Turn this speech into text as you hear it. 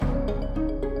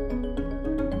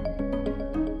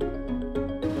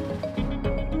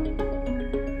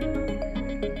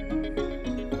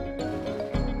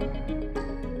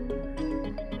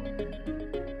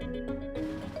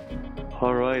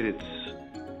All right,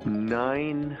 it's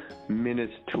 9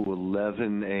 minutes to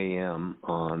 11 a.m.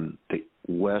 on the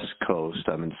West Coast.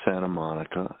 I'm in Santa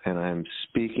Monica, and I'm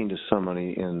speaking to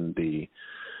somebody in the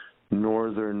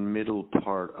northern middle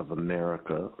part of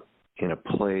America in a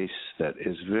place that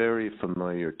is very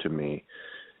familiar to me,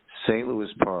 St.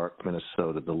 Louis Park,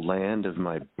 Minnesota, the land of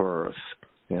my birth.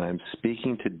 And I'm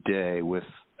speaking today with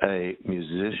a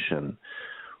musician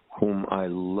whom I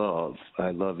love.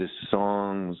 I love his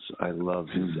songs. I love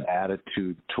his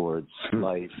attitude towards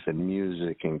life and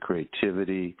music and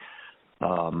creativity.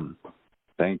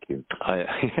 Thank you.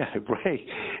 Yeah, right.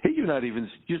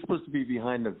 You're supposed to be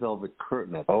behind the velvet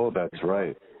curtain. That's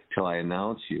right. Till I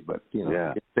announce you, but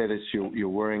instead you're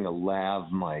wearing a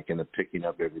lav mic and they're picking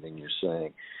up everything you're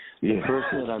saying. The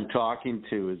person that I'm talking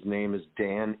to, his name is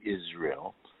Dan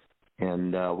Israel.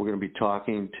 And we're going to be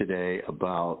talking today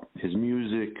about his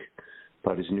music,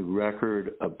 about his new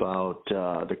record, about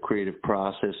the creative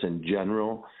process in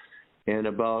general, and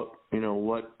about,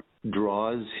 what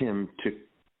draws him to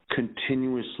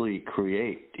continuously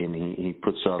create. And he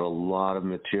puts out a lot of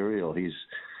material. He's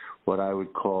what I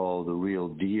would call the real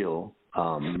deal.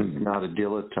 He's not a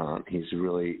dilettante. He's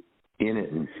really in it.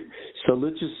 So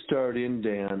let's just start in,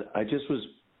 Dan. I just was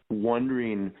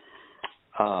wondering,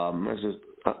 as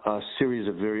a series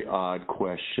of very odd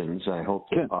questions. I hope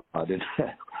they're odd.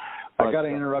 I got to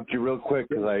interrupt you real quick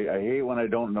because I hate when I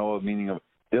don't know the meaning of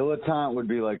dilettante. Would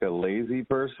be like a lazy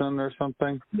person or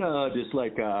something. No, just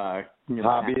like a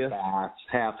hobbyist.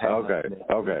 Half.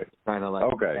 Okay. Kind of like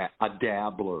a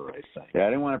dabbler, I think. Yeah, I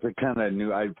didn't want to pretend I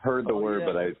knew. I've heard the word,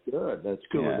 but That's good. That's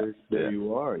good. Yeah, there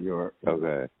you are. You're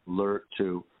alert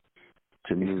to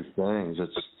new things.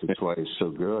 That's why it's so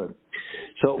good.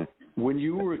 So when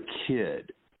you were a kid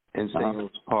in St. Louis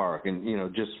Park, and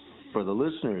just for the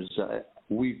listeners,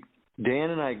 Dan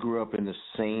and I grew up in the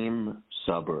same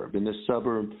suburb, and this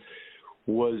suburb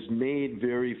was made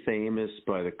very famous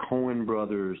by the Coen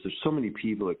brothers. There's so many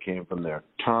people that came from there.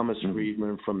 Thomas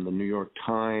Friedman from the New York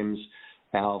Times,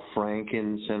 Al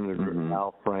Franken, Senator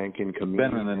Al Franken,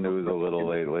 comedian. Been in the news a little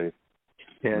lately.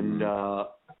 And,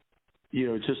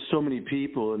 just so many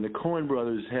people. And the Coen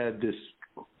brothers had this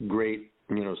great,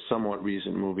 somewhat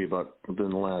recent movie about within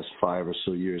the last 5 or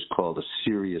so years called A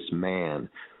Serious Man,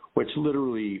 which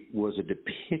literally was a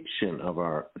depiction of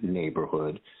our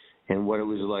neighborhood and what it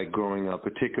was like growing up,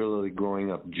 particularly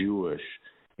growing up Jewish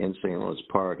in St. Louis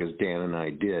Park, as Dan and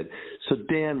I did. So,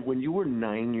 Dan, when you were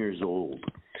 9 years old,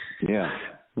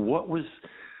 what was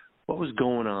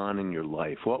going on in your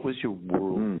life? What was your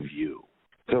worldview?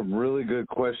 It's a really good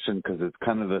question because it's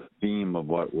kind of the theme of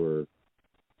what we're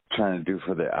trying to do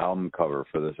for the album cover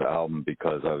for this album,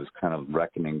 because I was kind of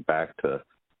reckoning back to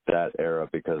that era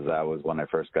because that was when I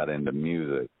first got into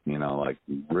music, like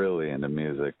really into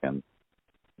music, and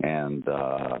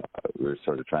we were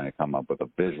sort of trying to come up with a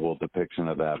visual depiction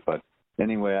of that. But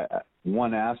anyway,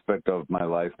 one aspect of my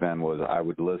life then was I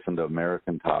would listen to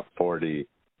American Top 40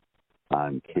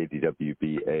 on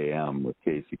KDWB AM with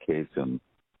Casey Kasem.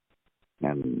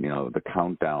 And, the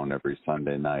countdown every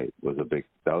Sunday night was a big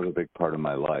part of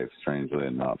my life, strangely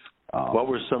enough. What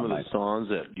were some of the songs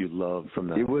that you loved from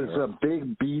that It was era? a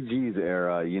big Bee Gees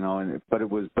era,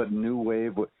 but new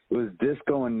wave. It was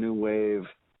disco and new wave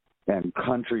and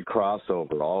country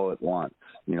crossover all at once.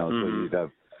 So you'd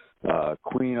have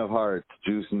Queen of Hearts,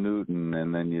 Juice Newton,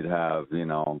 and then you'd have,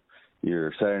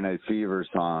 your Saturday Night Fever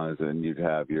songs, and you'd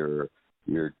have your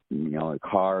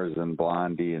Cars and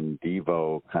Blondie and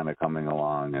Devo kind of coming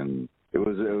along, and it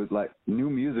was like new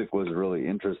music was really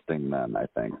interesting then, I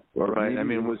think. Right.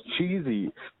 Maybe it was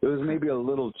cheesy. It was maybe a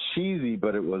little cheesy,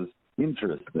 but it was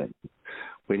interesting.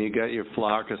 When you got your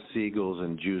Flock of Seagulls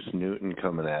and Juice Newton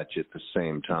coming at you at the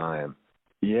same time.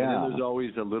 Yeah. And then there's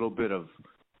always a little bit of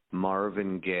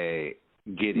Marvin Gaye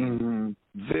getting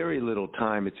very little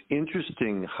time. It's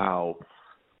interesting how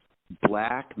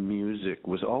black music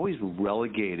was always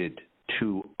relegated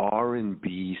to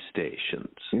R&B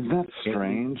stations. Isn't that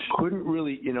strange? Couldn't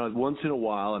really, once in a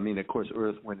while. I mean, of course,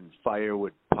 Earth, Wind and Fire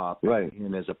would pop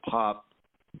in as a pop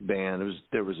band.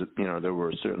 There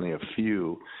were certainly a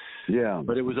few. Yeah.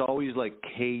 But it was always like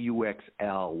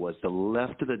KUXL was the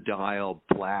left of the dial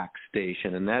black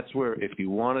station, and that's where if you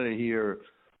wanted to hear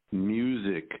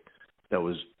music that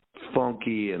was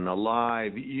funky and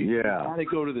alive, you had to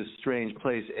go to this strange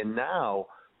place. And now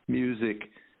music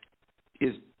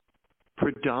is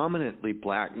predominantly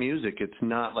black music. It's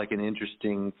not like an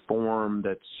interesting form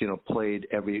that's, played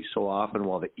every so often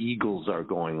while the Eagles are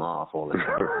going off all the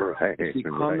time. It's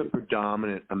become the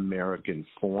predominant American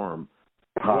form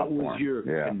What was your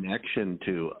connection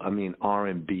to,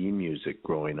 R&B music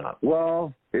growing up?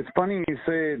 Well, it's funny you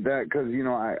say that because,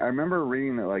 I remember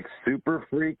reading that, like, Super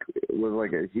Freak was,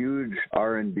 like, a huge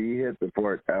R&B hit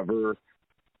before it ever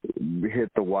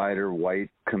hit the wider white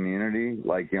community.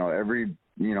 Like,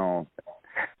 so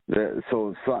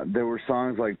there were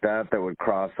songs like that would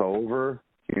cross over,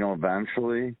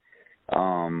 eventually.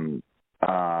 I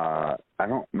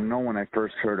don't know when I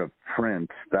first heard of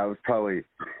Prince. I probably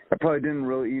didn't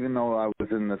really, even though I was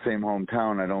in the same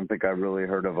hometown, I don't think I really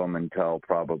heard of him until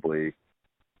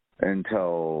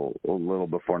a little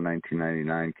before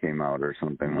 1999 came out or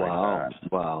something like that.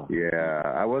 Wow. Yeah,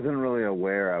 I wasn't really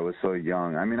aware. I was so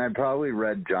young. I probably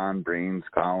read John Breen's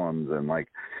columns, and, like,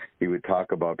 he would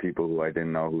talk about people who I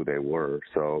didn't know who they were.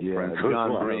 So yeah, Prince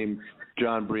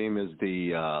John Breen is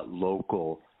the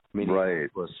local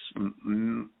Minneapolis,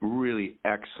 really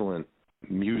excellent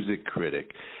music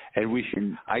critic.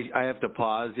 And I have to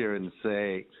pause here and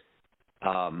say,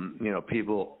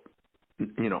 people,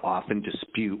 often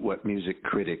dispute what music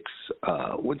critics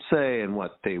would say and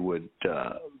what they would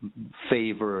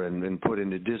favor and put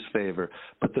into disfavor.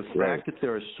 But the fact that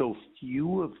there are so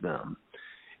few of them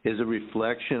is a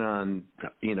reflection on,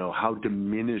 how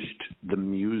diminished the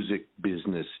music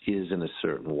business is in a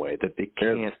certain way, that they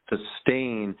can't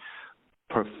sustain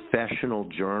professional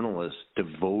journalists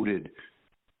devoted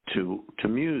to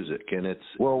music. And it's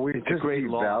a great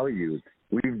devalued.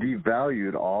 We've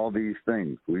devalued all these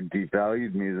things. We've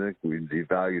devalued music. We've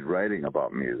devalued writing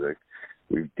about music.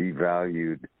 We've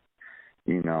devalued,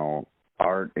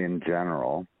 art in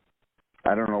general.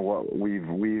 I don't know what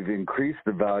we've increased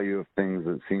the value of things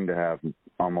that seem to have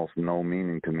almost no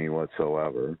meaning to me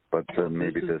whatsoever. But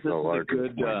maybe this is a larger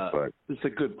point. But this is a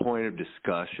good point of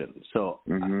discussion. So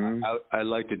I'd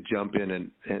like to jump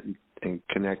in and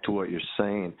connect to what you're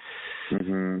saying.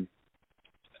 Mm-hmm.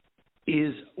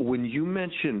 Is when you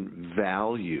mention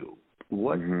value,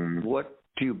 what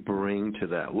do you bring to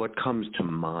that? What comes to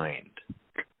mind?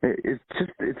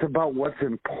 It's about what's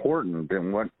important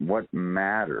and what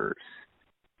matters.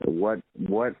 What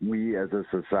we as a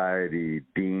society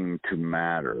deem to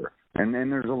matter. And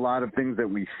then there's a lot of things that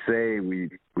we say,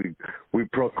 we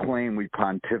proclaim, we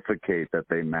pontificate that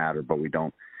they matter, but we're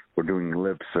doing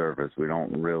lip service. We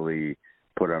don't really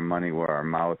put our money where our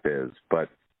mouth is. But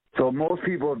so most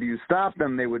people, if you stop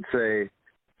them, they would say,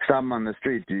 stop them on the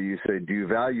street, do you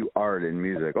value art and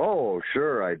music? Oh,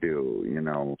 sure I do,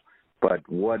 But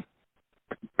what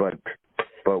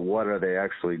are they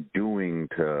actually doing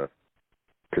to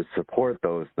support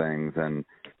those things? And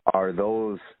are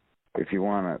those, if you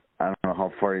want to, I don't know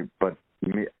how far, but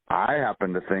I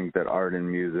happen to think that art and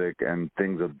music and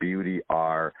things of beauty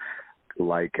are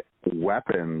like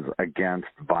weapons against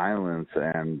violence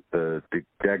and the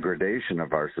degradation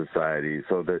of our society.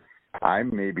 So that I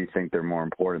maybe think they're more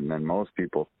important than most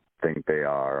people think they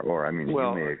are. Or, you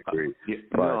may agree.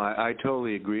 No, I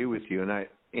totally agree with you. And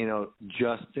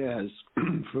just as,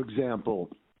 for example,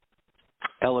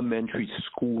 elementary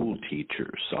school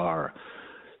teachers are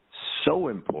so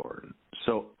important,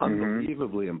 so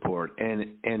unbelievably important,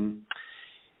 and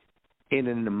in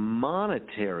a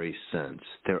monetary sense,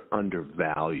 they're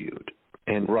undervalued.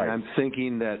 And I'm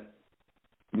thinking that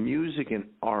music and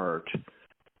art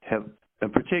have,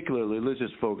 and particularly, let's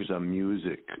just focus on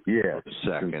music for a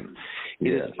second.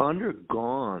 It has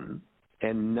undergone,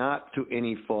 and not through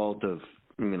any fault of,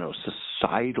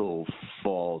 societal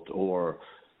fault or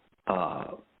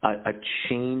a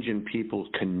change in people's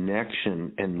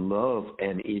connection and love,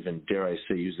 and even, dare I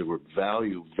say, use the word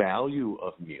value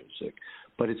of music.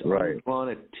 But it's undergone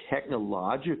a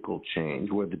technological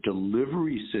change where the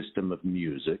delivery system of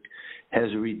music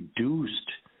has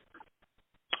reduced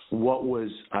what was,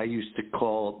 I used to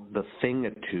call the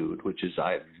thingitude, which is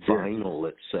vinyl,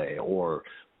 let's say, or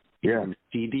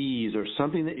CDs, or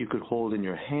something that you could hold in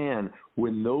your hand.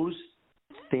 When those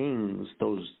things,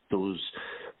 those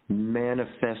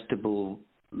manifestable,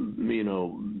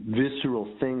 visceral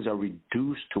things are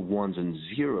reduced to ones and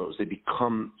zeros, they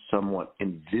become somewhat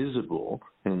invisible.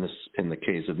 In the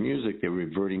case of music, they're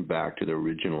reverting back to their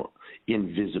original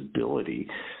invisibility.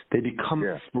 They become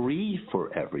free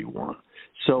for everyone.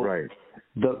 So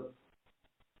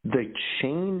the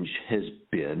change has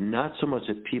been not so much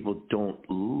that people don't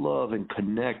love and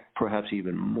connect perhaps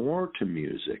even more to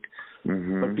music,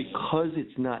 but because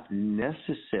it's not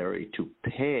necessary to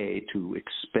pay to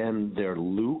expend their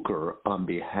lucre on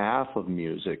behalf of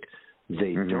music,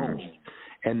 they don't.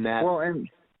 And that's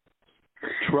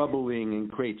troubling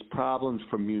and creates problems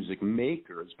for music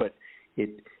makers, but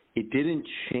it didn't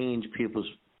change people's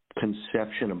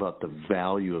conception about the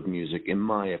value of music, in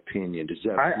my opinion. Does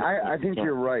that? I think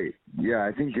you're right. Yeah,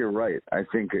 I think you're right. I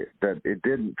think that it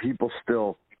didn't. People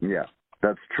still. Yeah,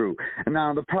 that's true. And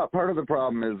now the part of the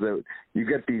problem is that you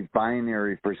get these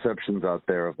binary perceptions out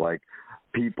there of like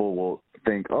people will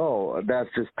think, oh, that's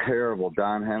just terrible.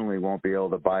 Don Henley won't be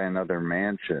able to buy another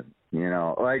mansion. You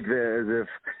know, like as if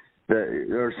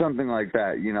or something like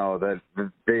that. You know, that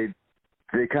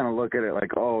they kind of look at it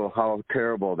like, oh, how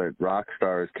terrible that rock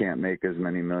stars can't make as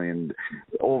many million,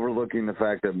 overlooking the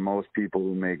fact that most people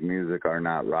who make music are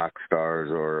not rock stars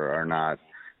or are not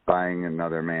buying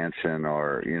another mansion,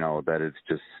 or, you know, that it's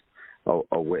just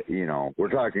you know, we're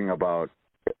talking about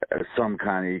some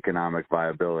kind of economic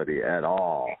viability at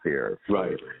all here.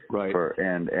 Right.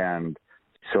 And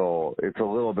so it's a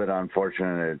little bit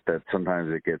unfortunate that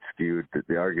sometimes it gets skewed, that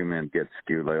the argument gets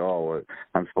skewed like, oh,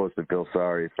 I'm supposed to feel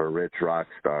sorry for rich rock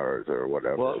stars or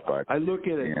whatever. Well, but I look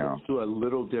at it through a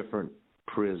little different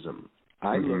prism.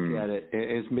 I look at it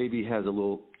as maybe has a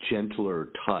little gentler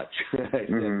touch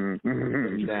than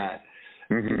that.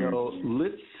 You know,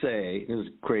 let's say, this is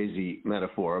a crazy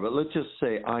metaphor, but let's just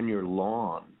say on your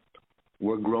lawn,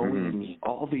 we're growing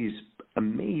all these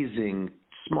amazing,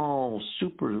 small,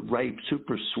 super ripe,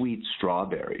 super sweet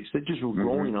strawberries. They're just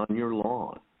growing on your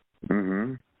lawn.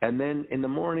 And then in the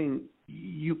morning,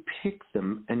 you pick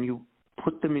them and you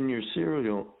put them in your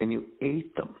cereal and you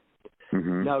ate them.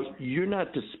 Now, you're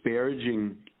not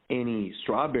disparaging any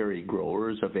strawberry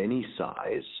growers of any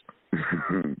size,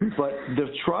 but the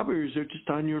strawberries are just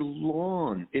on your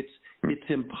lawn. It's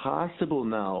impossible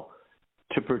now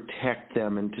to protect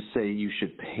them and to say you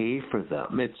should pay for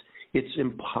them. It's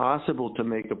impossible to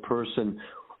make a person,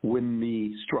 when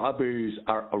the strawberries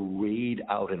are arrayed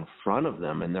out in front of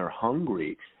them and they're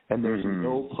hungry and there's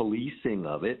no policing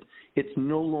of it, it's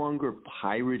no longer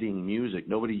pirating music.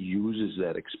 Nobody uses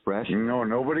that expression. No,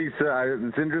 nobody says.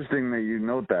 It's interesting that you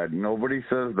note that. Nobody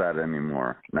says that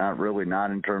anymore. Not really,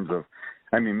 not in terms of,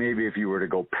 I mean, maybe if you were to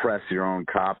go press your own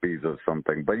copies of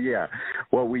something. But yeah,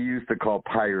 what we used to call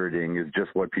pirating is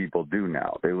just what people do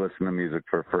now. They listen to music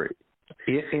for free.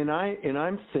 And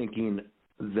I'm thinking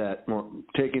that, well,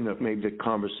 taking maybe the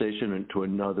conversation into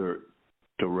another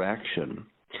direction.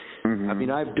 I mean,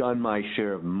 I've done my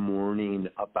share of mourning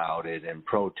about it and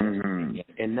protesting it,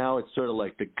 and now it's sort of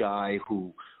like the guy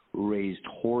who raised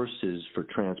horses for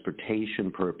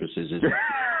transportation purposes is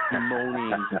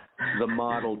moaning the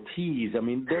Model Ts. I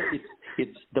mean,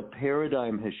 it's the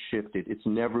paradigm has shifted. It's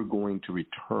never going to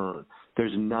return.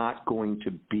 There's not going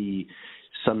to be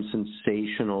some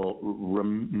sensational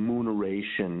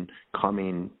remuneration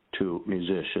coming to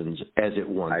musicians as it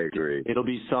once. I agree. It'll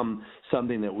be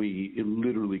something that we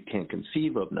literally can't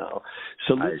conceive of now.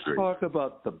 So let's talk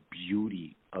about the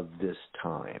beauty of this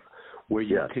time, where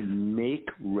you can make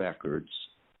records,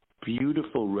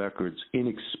 beautiful records,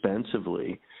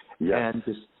 inexpensively, and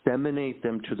disseminate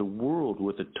them to the world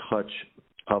with a touch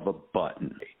of a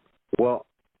button. Well,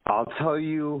 I'll tell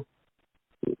you,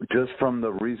 just from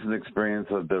the recent experience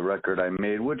of the record I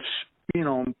made, which, you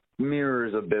know,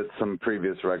 mirrors a bit some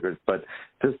previous records, but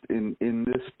just in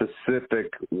this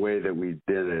specific way that we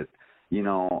did it, you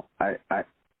know, I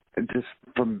just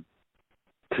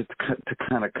to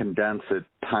kind of condense it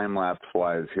time-lapse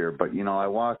wise here, but, you know, I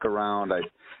walk around,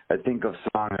 I think of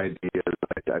song ideas,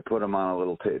 I put them on a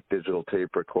little digital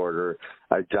tape recorder,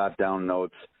 I jot down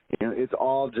notes. You know, it's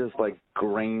all just like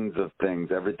grains of things.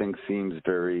 Everything seems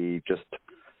very just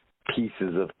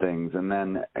pieces of things, and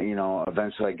then, you know,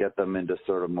 eventually I get them into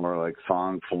sort of more like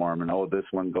song form, and oh, this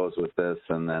one goes with this,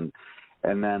 and then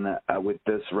with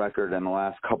this record and the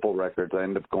last couple records, I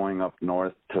end up going up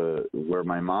north to where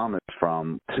my mom is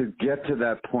from to get to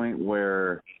that point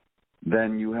where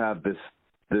then you have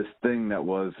this thing that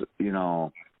was, you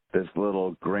know, this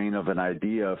little grain of an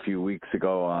idea a few weeks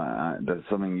ago, that's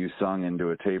something you sung into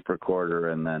a tape recorder,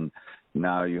 and then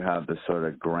now you have this sort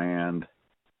of grand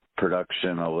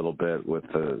production a little bit with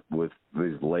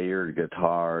these layered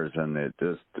guitars, and it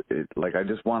like I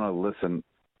just want to listen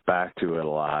back to it a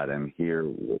lot and hear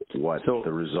what the result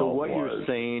was. So what you're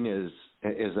saying is,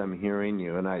 as I'm hearing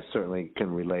you, and I certainly can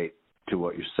relate to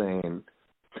what you're saying,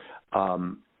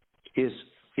 is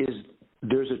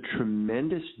there's a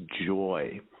tremendous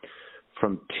joy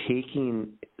from taking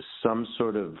some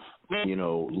sort of, you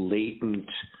know, latent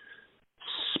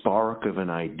spark of an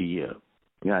idea,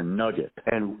 nugget,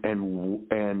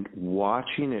 and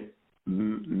watching it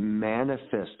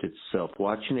manifest itself,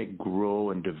 watching it grow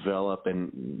and develop,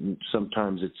 and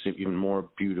sometimes it's even more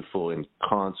beautiful in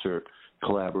concert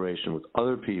collaboration with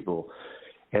other people,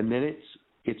 and then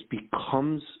it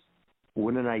becomes,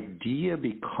 when an idea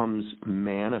becomes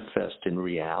manifest in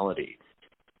reality,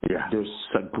 there's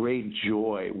a great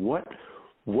joy. What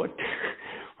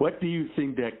do you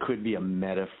think that could be a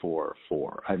metaphor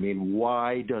for? I mean,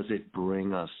 why does it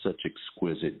bring us such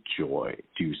exquisite joy?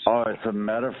 Do you see? Oh, it's a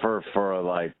metaphor for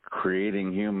like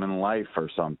creating human life or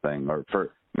something, or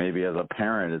for maybe as a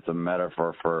parent, it's a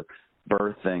metaphor for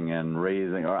birthing and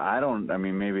raising, or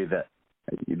maybe that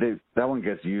one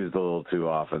gets used a little too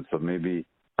often, so maybe,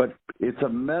 but it's a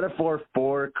metaphor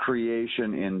for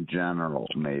creation in general,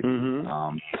 maybe.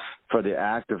 For the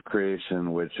act of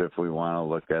creation, which if we want to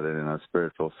look at it in a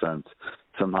spiritual sense,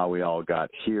 somehow we all got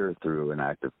here through an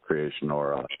act of creation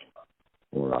or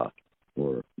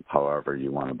however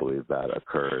you want to believe that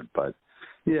occurred. But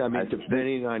yeah, I mean,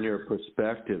 depending on your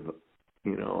perspective,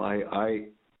 I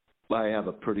have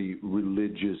a pretty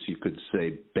religious, you could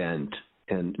say, bent,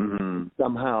 and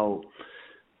somehow,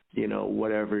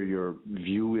 whatever your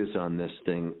view is on this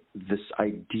thing, this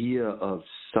idea of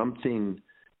something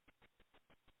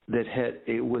that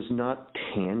it was not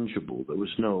tangible. There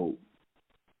was no,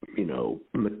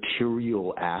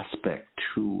 material aspect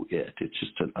to it. It's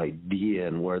just an idea,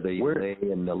 and where they lay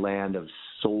in the land of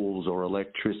souls or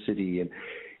electricity,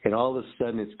 and all of a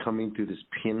sudden it's coming through this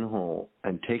pinhole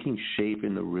and taking shape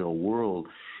in the real world.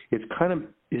 It's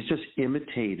just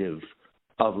imitative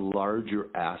of larger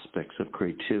aspects of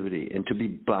creativity, and to be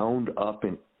bound up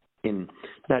in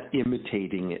not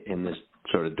imitating it in this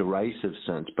sort of derisive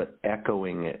sense, but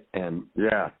echoing it and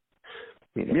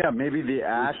maybe the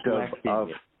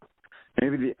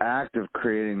act of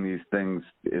creating these things,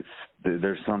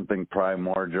 there's something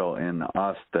primordial in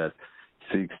us that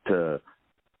seeks to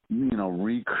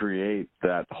recreate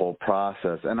that whole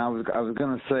process. And I was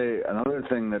going to say another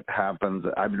thing that happens.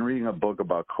 I've been reading a book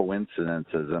about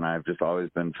coincidences, and I've just always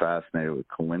been fascinated with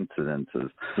coincidences.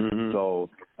 So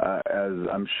as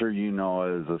I'm sure you know,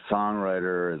 as a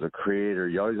songwriter, as a creator,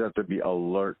 you always have to be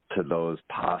alert to those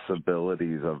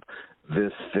possibilities of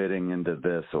this fitting into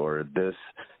this, or this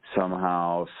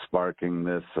somehow sparking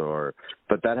this,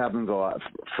 but that happens a lot.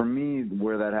 For me,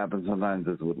 where that happens sometimes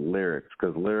is with lyrics,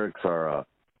 because lyrics are a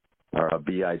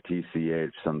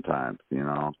bitch sometimes,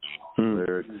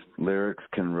 Lyrics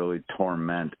can really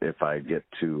torment if I get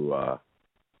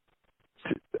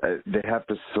they have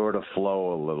to sort of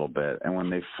flow a little bit, and when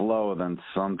they flow, then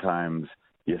sometimes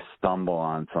you stumble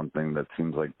on something that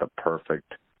seems like the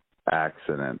perfect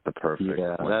accident, the perfect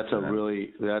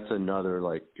that's another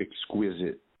like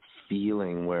exquisite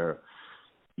feeling where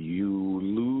you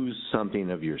lose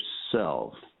something of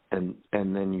yourself, and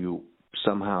then you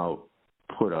somehow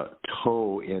put a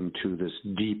toe into this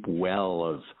deep well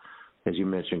of, as you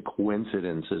mentioned,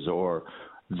 coincidences, or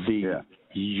the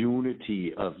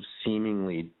unity of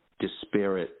seemingly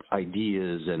disparate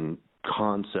ideas and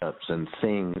concepts and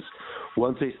things.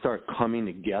 Once they start coming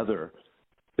together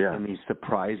in these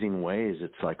surprising ways,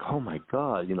 it's like, oh my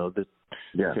God,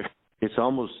 it's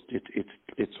almost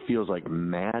it feels like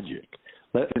magic.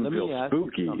 It feels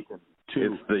spooky.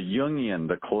 It's the Jungian,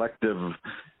 the collective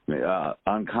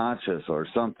unconscious or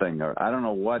something, or I don't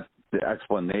know what the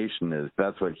explanation is.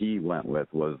 That's what he went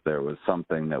with, was there was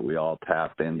something that we all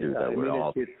tapped into.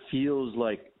 It feels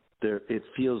like it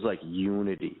feels like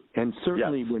unity, and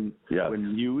certainly when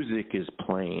music is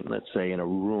playing, let's say in a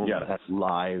room, a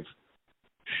live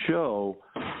show,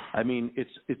 I mean,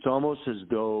 it's almost as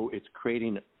though it's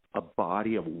creating a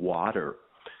body of water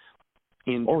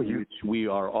into which we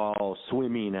are all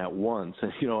swimming at once.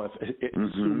 And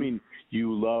assuming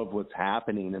you love what's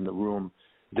happening in the room,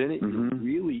 then you're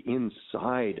really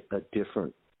inside a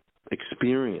different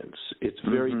experience. It's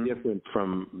very different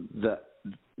from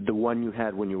the one you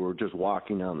had when you were just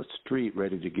walking down the street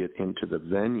ready to get into the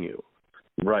venue.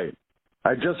 Right.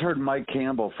 I just heard Mike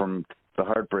Campbell from the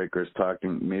Heartbreakers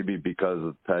talking, maybe because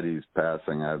of Petty's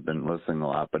passing. I've been listening a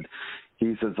lot, but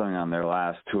he said something on their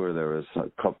last tour. There was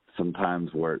some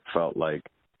times where it felt like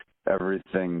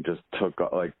everything just took,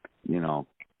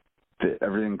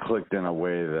 everything clicked in a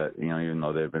way that, even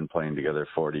though they've been playing together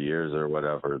 40 years or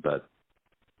whatever, that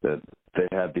they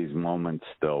had these moments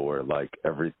still where like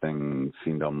everything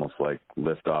seemed almost like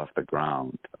lift off the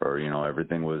ground, or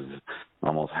everything was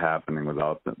almost happening with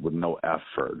no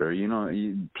effort, or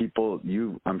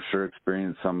I'm sure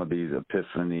experienced some of these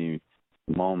epiphany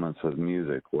moments with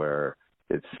music where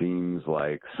it seems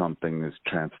like something is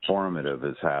transformative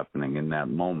is happening in that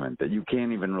moment that you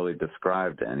can't even really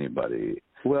describe to anybody.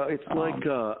 Well, it's like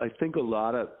I think a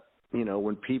lot of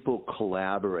when people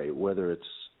collaborate, whether it's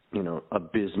a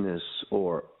business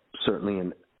or certainly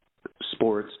in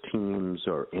sports teams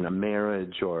or in a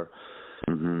marriage, or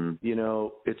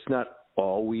it's not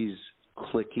always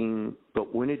clicking,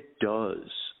 but when it does,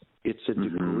 it's a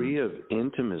degree of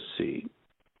intimacy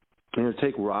and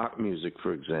take rock music,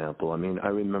 for example. I mean, I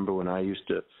remember when I used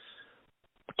to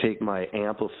take my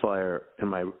amplifier and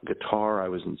my guitar. I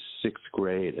was in 6th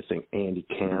grade. I think Andy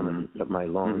Cannon, my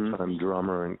longtime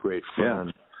drummer and great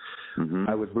friend,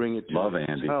 I would bring it to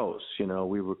his house. You know,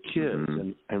 we were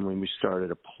kids, and when we started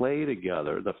to play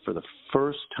together, for the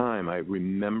first time, I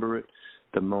remember it.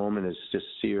 The moment is just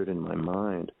seared in my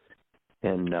mind.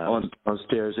 And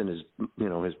downstairs in his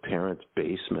parents'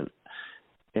 basement,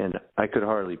 and I could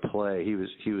hardly play. He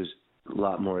was a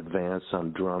lot more advanced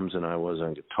on drums than I was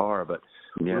on guitar, but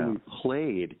when we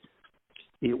played,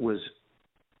 it was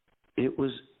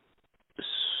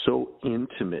so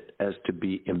intimate as to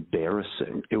be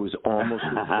embarrassing. It was almost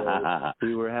as though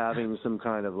we were having some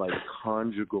kind of like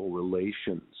conjugal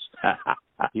relations,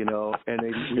 you know. And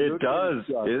it does.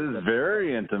 It is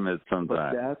very intimate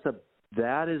sometimes. But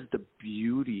that is the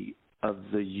beauty of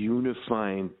the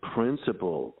unifying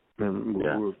principle. And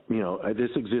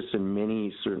this exists in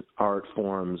many certain art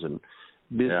forms and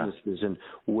businesses, and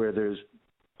where there's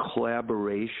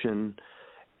collaboration,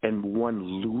 and one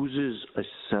loses a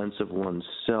sense of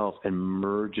oneself and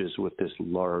merges with this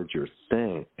larger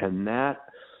thing. And that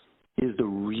is the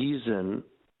reason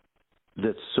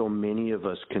that so many of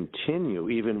us continue,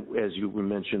 even as you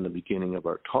mentioned in the beginning of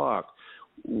our talk,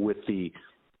 with the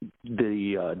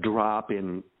drop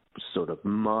in sort of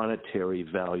monetary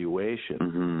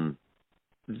valuation.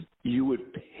 You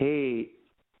would pay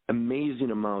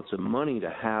amazing amounts of money to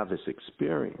have this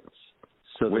experience.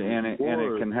 So and it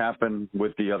can happen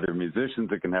with the other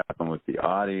musicians. It can happen with the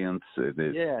audience.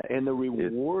 And the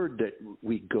reward that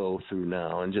we go through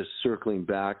now, and just circling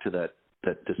back to that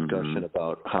discussion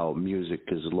about how music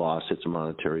has lost its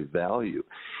monetary value.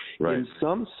 Right. In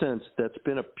some sense, that's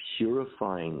been a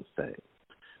purifying thing,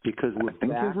 because we're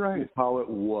back to how it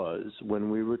was when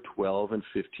we were 12 and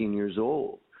 15 years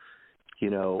old. You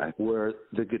know, where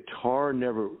the guitar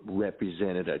never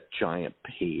represented a giant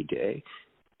payday.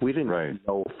 We didn't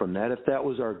know from that. If that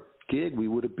was our gig, we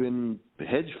would have been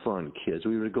hedge fund kids.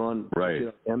 We would have gone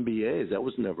to MBAs. That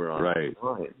was never on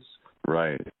our minds.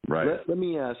 Right. Let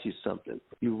me ask you something.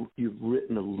 You've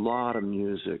written a lot of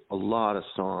music, a lot of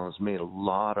songs, made a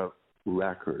lot of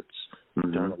records,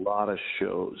 done a lot of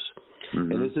shows.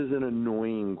 And this is an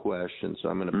annoying question, so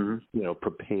I'm going to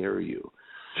prepare you.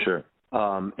 Sure.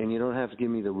 And you don't have to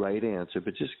give me the right answer,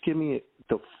 but just give me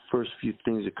the first few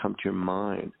things that come to your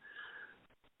mind.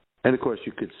 And, of course,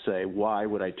 you could say, why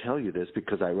would I tell you this?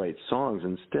 Because I write songs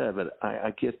instead, but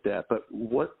I get that. But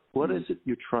what is it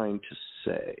you're trying to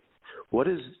say? What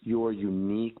is your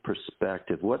unique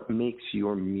perspective? What makes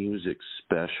your music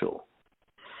special?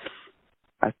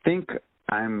 I think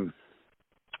I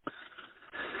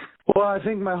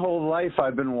think my whole life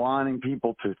I've been wanting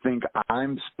people to think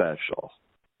I'm special,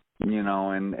 you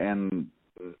know, and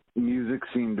music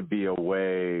seemed to be a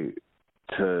way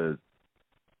to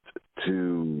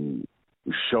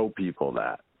show people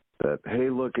that hey,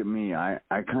 look at me, I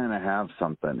kind of have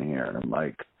something here.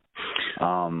 Like,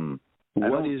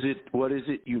 what is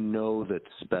it you know that's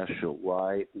special?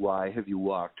 Why have you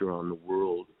walked around the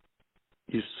world?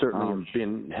 You certainly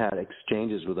have had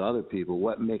exchanges with other people.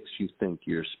 What makes you think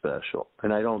you're special?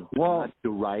 And I'm not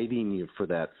deriding you for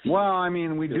that. Well, I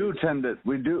mean, we do.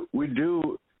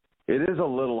 It is a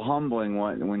little humbling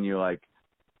when you like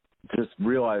just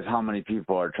realize how many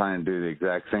people are trying to do the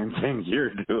exact same thing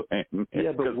you're doing.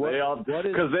 Yeah, but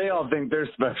because they all think they're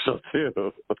special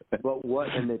too. But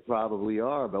and they probably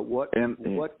are. But what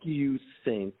do you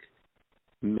think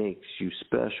makes you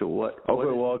special? A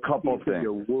couple of things.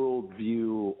 Your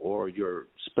worldview or your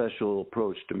special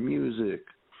approach to music?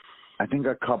 I think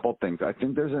a couple things. I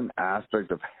think there's an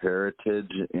aspect of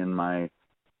heritage in my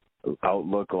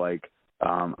outlook. Like,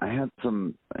 I had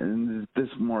some, and this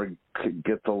more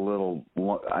gets a little,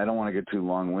 I don't want to get too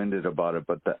long-winded about it,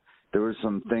 but there were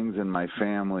some things in my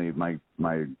family, my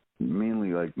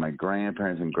mainly like my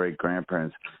grandparents and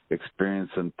great-grandparents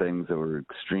experienced some things that were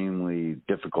extremely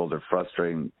difficult or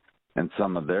frustrating, and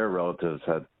some of their relatives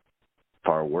had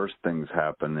far worse things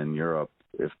happen in Europe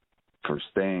for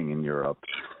staying in Europe.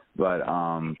 But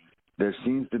there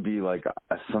seems to be like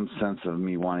some sense of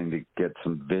me wanting to get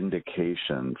some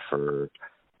vindication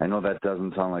I know that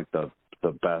doesn't sound like the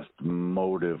best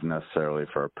motive necessarily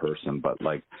for a person, but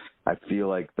like I feel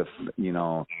like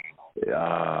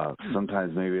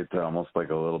sometimes maybe it's almost like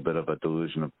a little bit of a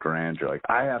delusion of grandeur. Like,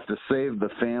 I have to save the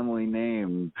family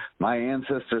name. My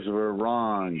ancestors were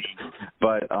wronged.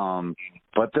 But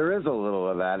there is a little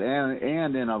of that,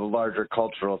 and in a larger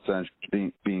cultural sense,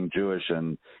 being Jewish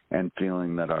and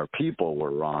feeling that our people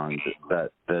were wronged,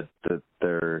 that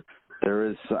there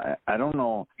is, I don't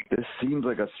know this seems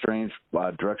like a strange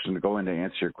direction to go in to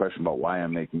answer your question about why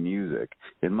I'm making music.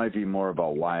 It might be more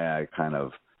about why I kind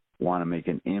of want to make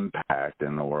an impact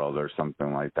in the world or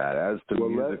something like that. As to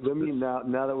music, let me now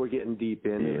that we're getting deep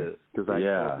into this, because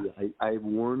I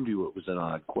warned you it was an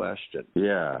odd question.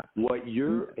 Yeah. What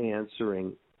you're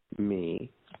answering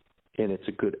me, and it's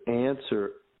a good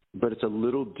answer, but it's a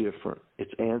little different.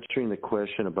 It's answering the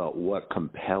question about what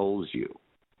compels you.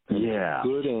 Yeah.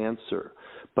 Good answer.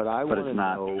 But I want to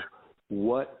know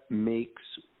what makes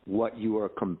what you are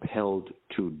compelled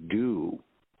to do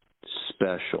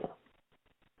special.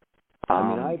 I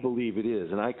mean, I believe it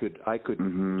is, and I could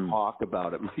talk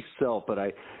about it myself, but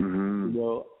I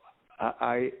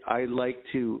like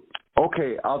to.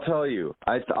 Okay, I'll tell you.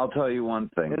 I'll tell you one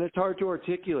thing. And it's hard to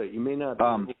articulate. You may not be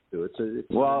able to. It's an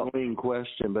annoying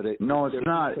question, but it's not.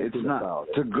 It's not.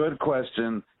 It's a good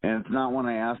question, and it's not one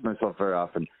I ask myself very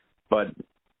often. But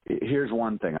here's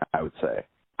one thing I would say.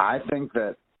 I think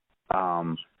that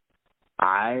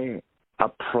I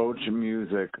approach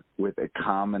music with a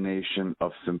combination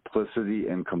of simplicity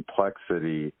and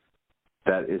complexity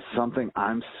that is something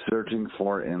I'm searching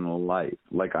for in life.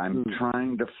 Like I'm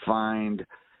trying to find,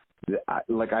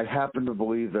 like I happen to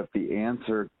believe that the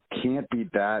answer can't be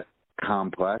that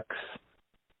complex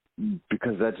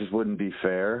because that just wouldn't be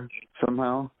fair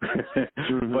somehow,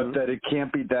 but that it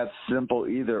can't be that simple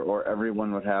either or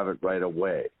everyone would have it right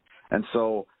away. And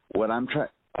so what I'm trying,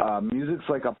 music's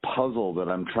like a puzzle that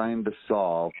I'm trying to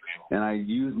solve, and I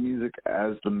use music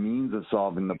as the means of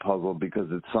solving the puzzle because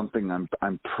it's something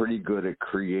I'm pretty good at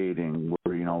creating,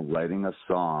 writing a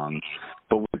song.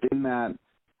 But within that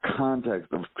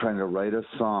context of trying to write a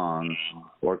song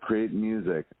or create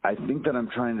music, I think that I'm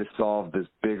trying to solve this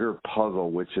bigger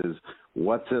puzzle, which is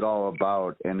what's it all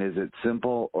about, and is it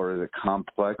simple or is it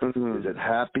complex? Is it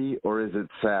happy or is it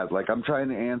sad? Like I'm trying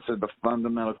to answer the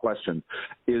fundamental question: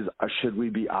 should we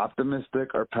be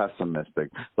optimistic or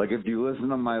pessimistic? Like if you listen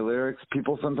to my lyrics,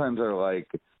 people sometimes are like,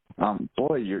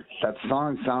 boy, that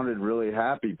song sounded really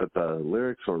happy, but the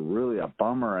lyrics were really a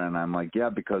bummer. And I'm like, yeah,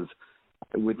 because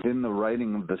within the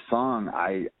writing of the song,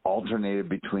 I alternated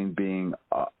between being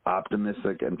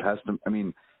optimistic and pessimistic. I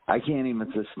mean, I can't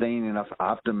even sustain enough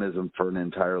optimism for an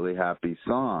entirely happy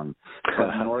song,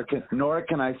 but nor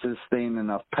can I sustain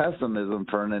enough pessimism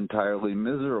for an entirely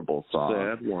miserable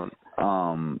song. Sad one.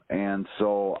 And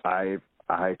so I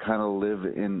kind of live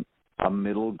in a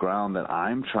middle ground that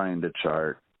I'm trying to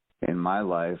chart in my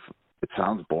life. It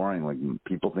sounds boring, like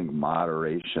people think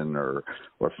moderation or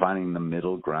finding the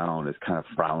middle ground is kind of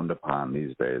frowned upon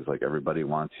these days. Like everybody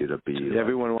wants you to be.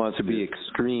 Everyone wants to be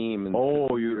extreme. And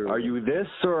are you this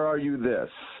or are you this?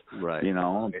 Right.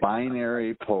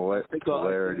 Binary polarity. I think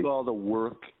all the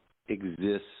work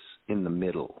exists in the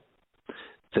middle.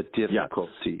 It's a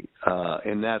difficulty,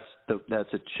 and that's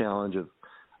a challenge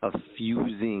of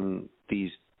fusing these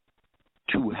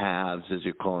two halves, as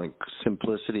you're calling,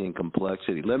 simplicity and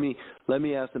complexity. Let me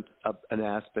ask an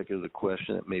aspect of the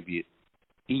question that may be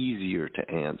easier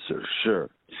to answer. Sure.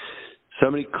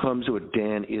 Somebody comes to a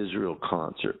Dan Israel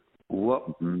concert. What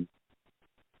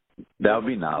that would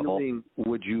be novel. Feeling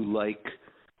would you like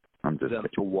them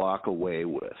to walk away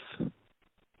with?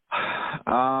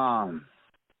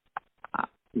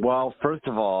 Well, first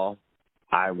of all,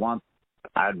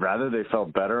 I'd rather they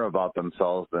felt better about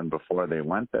themselves than before they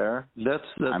went there. That's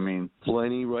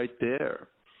plenty right there.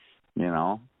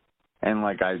 And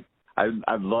like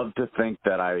I'd love to think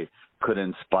that I could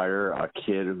inspire a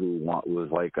kid who was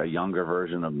like a younger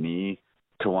version of me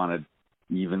to want to,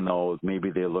 even though maybe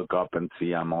they look up and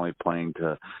see I'm only playing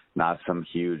to not some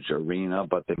huge arena,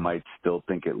 but they might still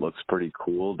think it looks pretty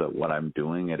cool that what I'm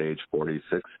doing at age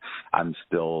 46, I'm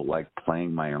still like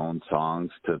playing my own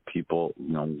songs to people,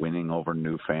 winning over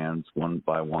new fans one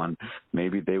by one.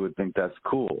 Maybe they would think that's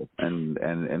cool and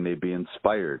they'd be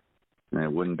inspired. And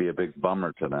it wouldn't be a big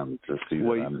bummer to them to see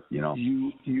that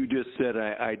You just said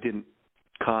I didn't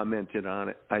comment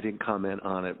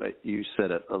on it, but you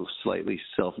said a slightly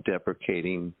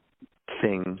self-deprecating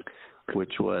thing,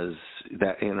 which was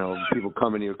that, people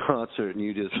come into your concert and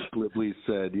you just glibly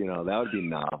said, that would be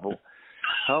novel.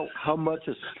 How much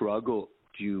a struggle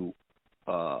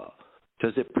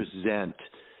does it present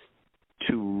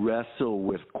to wrestle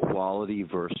with quality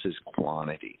versus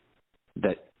quantity?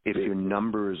 That if your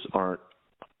numbers aren't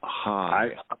high,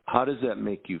 how does that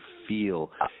make you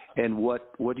feel? And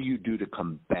what do you do to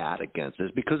combat against this?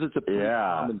 Because it's a pretty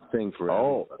common thing for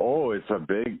everybody. It's a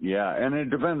big, and it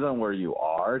depends on where you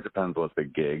are. It depends what the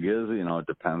gig is. It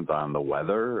depends on the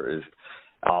weather. Is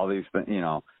all these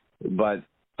things, But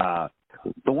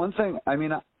the one thing,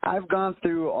 I've gone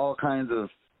through all kinds of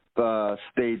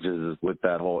stages with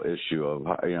that whole issue of,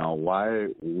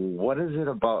 what is it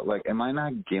about, like, am I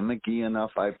not gimmicky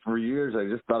enough? For years,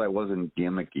 I just thought I wasn't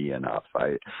gimmicky enough.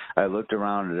 I looked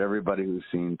around at everybody who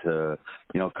seemed to,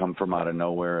 come from out of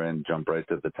nowhere and jump right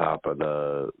to the top of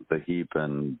the heap,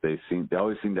 and they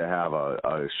always seemed to have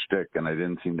a shtick, and I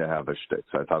didn't seem to have a shtick,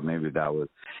 so I thought maybe that was,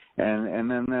 and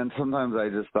then sometimes I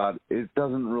just thought, it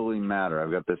doesn't really matter.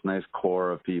 I've got this nice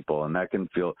core of people, and that can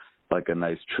feel like a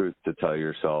nice truth to tell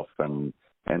yourself, and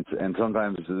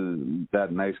sometimes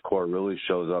that nice core really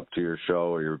shows up to your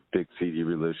show or your big CD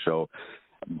release show.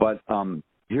 But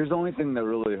here's the only thing that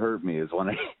really hurt me is when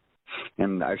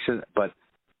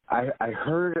I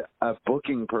heard a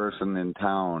booking person in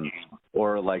town,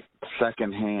 or like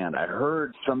secondhand, I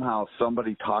heard somehow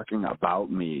somebody talking about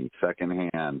me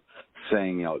secondhand,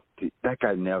 saying, that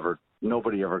guy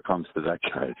nobody ever comes to that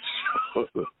guy's show.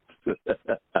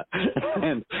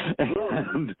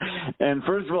 and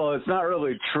first of all, it's not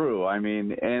really true. I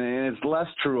mean, and it's less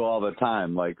true all the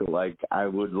time. Like I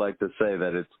would like to say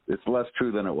that it's less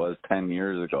true than it was 10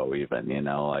 years ago, even.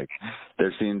 Like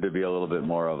there seemed to be a little bit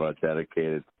more of a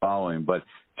dedicated following, but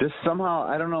just somehow,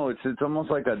 I don't know. It's almost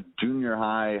like a junior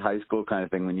high school kind of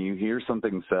thing. When you hear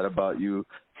something said about you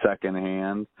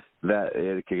secondhand, that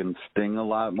it can sting a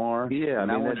lot more. Yeah, I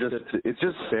mean, it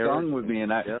just stung with me,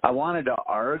 and I wanted to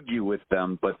argue with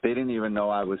them, but they didn't even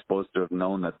know I was supposed to have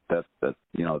known that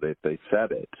they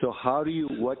said it. So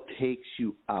what takes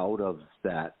you out of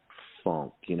that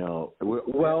funk?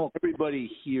 Well, everybody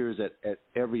hears at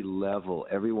every level,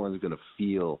 everyone's going to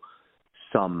feel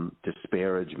some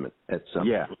disparagement at some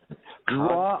point.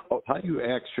 How do you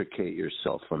extricate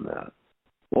yourself from that?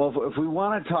 Well, if we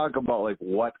want to talk about like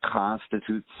what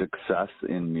constitutes success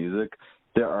in music,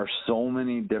 there are so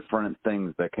many different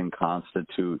things that can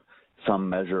constitute some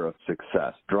measure of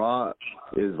success. Draw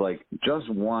is like just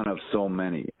one of so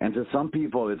many. And to some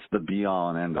people, it's the be-all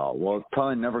and end-all. Well, it's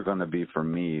probably never going to be for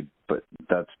me, but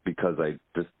that's because it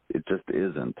just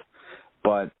isn't.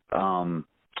 But,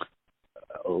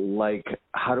 like,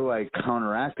 how do I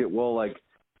counteract it? Well, like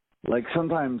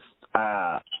sometimes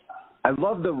I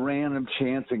love the random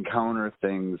chance encounter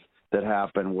things that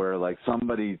happen where, like,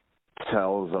 somebody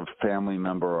tells a family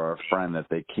member or a friend that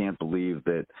they can't believe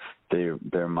that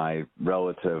they're my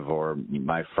relative or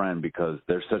my friend because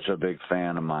they're such a big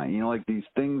fan of mine. Like these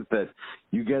things that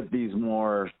you get, these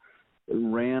more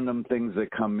random things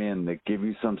that come in that give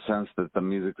you some sense that the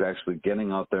music's actually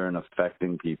getting out there and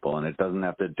affecting people, and it doesn't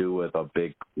have to do with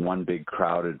one big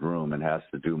crowded room. It has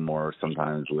to do more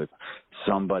sometimes with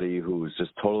somebody who's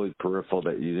just totally peripheral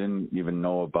that you didn't even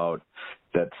know about,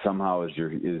 that somehow is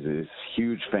a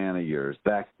huge fan of yours,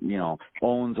 that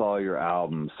owns all your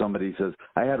albums. Somebody says,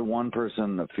 I had one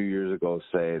person a few years ago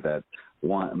say that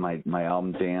my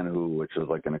album Dan, which was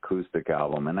like an acoustic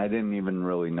album, and I didn't even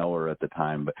really know her at the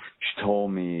time, but she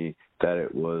told me that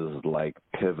it was like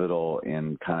pivotal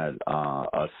in kind of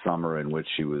a summer in which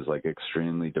she was like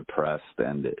extremely depressed,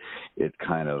 and it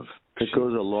kind of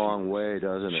goes a long way,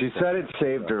 doesn't it? She said it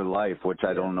saved her life, which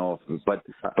I don't know if, but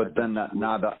then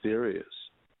not serious.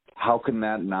 How can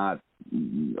that not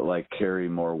like carry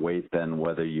more weight than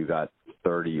whether you got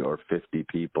 30 or 50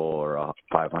 people or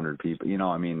 500 people?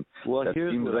 I mean, well,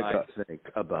 here's what I think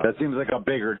about that. Seems like a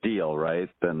bigger deal, right?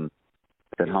 Than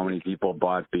how many people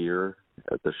bought beer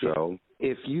at the show.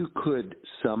 If you could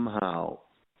somehow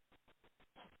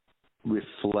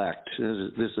reflect,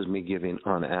 this is me giving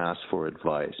unasked for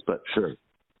advice, but sure,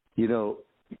 the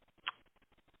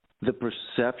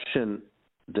perception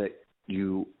that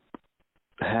you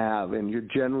have, and you're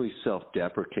generally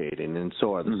self-deprecating, and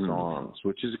so are the songs,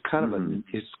 which is kind of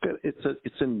it's an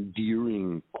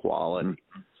endearing quality.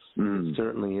 It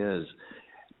certainly is.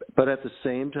 But at the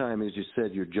same time, as you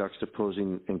said, you're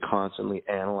juxtaposing and constantly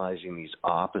analyzing these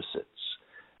opposites.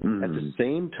 At the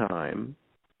same time,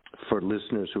 for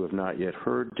listeners who have not yet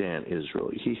heard Dan Israel,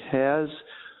 he has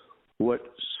what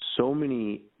so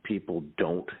many people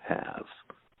don't have,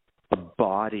 a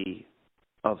body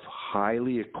of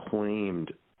highly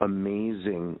acclaimed,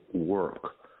 amazing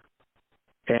work.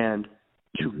 And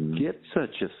to get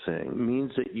such a thing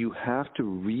means that you have to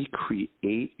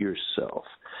recreate yourself.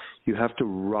 You have to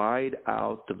ride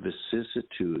out the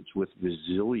vicissitudes with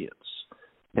resilience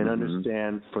and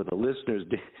understand, for the listeners,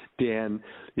 Dan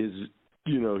is,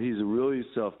 he's really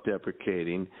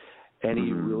self-deprecating, and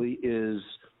he really is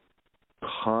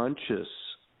conscious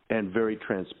and very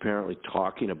transparently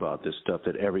talking about this stuff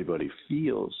that everybody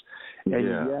feels.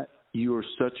 And yet you're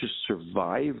such a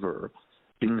survivor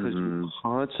because you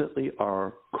constantly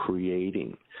are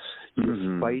creating.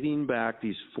 You're fighting back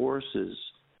these forces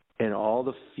and all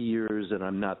the fears, and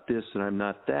I'm not this and I'm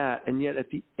not that. And yet at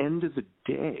the end of the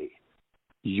day,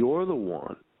 you're the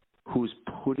one who's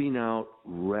putting out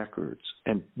records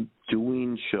and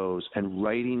doing shows and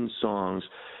writing songs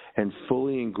and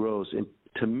fully engrossed. And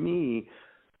to me,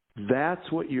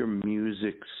 that's what your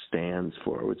music stands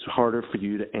for. It's harder for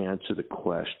you to answer the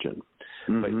question.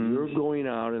 Mm-hmm. But you're going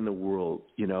out in the world,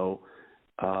 you know,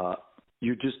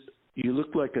 you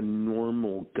look like a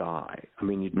normal guy. I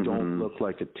mean, you don't look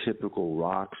like a typical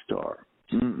rock star.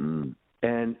 Mm-mm.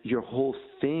 And your whole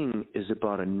thing is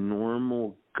about a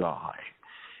normal guy.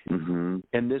 Mm-hmm.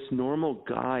 And this normal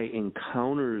guy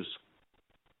encounters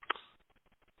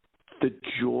the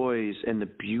joys and the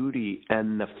beauty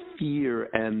and the fear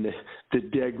and the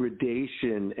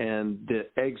degradation and the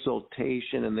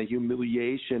exaltation and the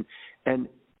humiliation. And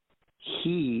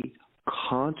he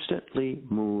constantly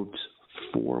moves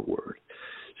forward.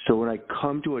 So when I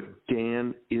come to a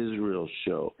Dan Israel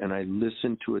show and I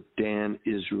listen to a Dan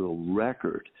Israel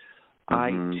record,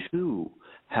 I too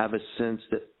have a sense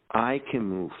that I can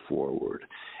move forward.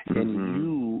 And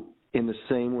you, in the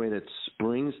same way that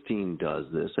Springsteen does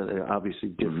this, and obviously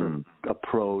different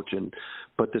approach,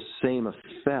 but the same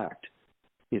effect,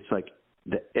 it's like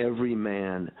the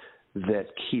everyman that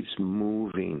keeps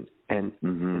moving and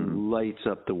lights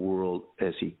up the world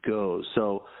as he goes.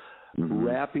 So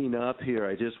wrapping up here,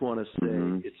 I just want to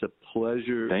say it's a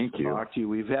pleasure to talk to you.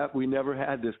 We never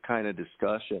had this kind of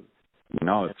discussion.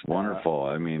 No, it's wonderful.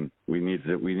 I mean, we need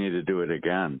to do it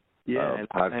again. Yeah,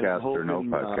 podcast or no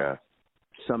podcast.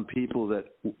 Some people that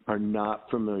are not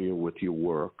familiar with your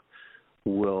work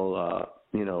will,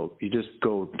 you just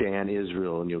go Dan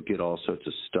Israel and you'll get all sorts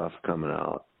of stuff coming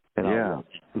out. And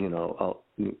I'll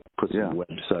put some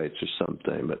websites or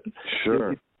something. But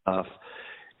sure.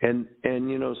 And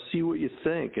see what you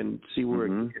think and see where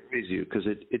it carries you, because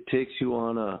it takes you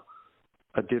on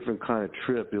a different kind of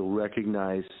trip. You'll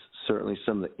recognize certainly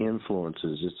some of the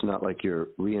influences. It's not like you're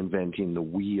reinventing the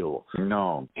wheel.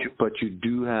 No. But you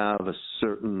do have a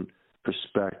certain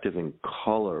perspective and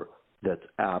color that's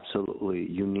absolutely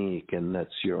unique, and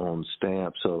that's your own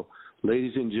stamp. So,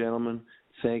 ladies and gentlemen,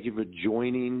 thank you for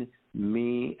joining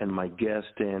me and my guest,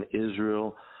 Dan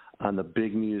Israel, on the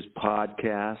Big Muse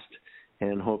podcast,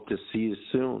 and hope to see you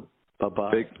soon.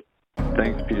 Bye-bye.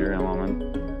 Thanks, Peter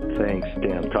Immelman. Thanks,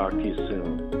 Dan. Talk to you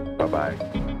soon.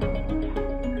 Bye-bye.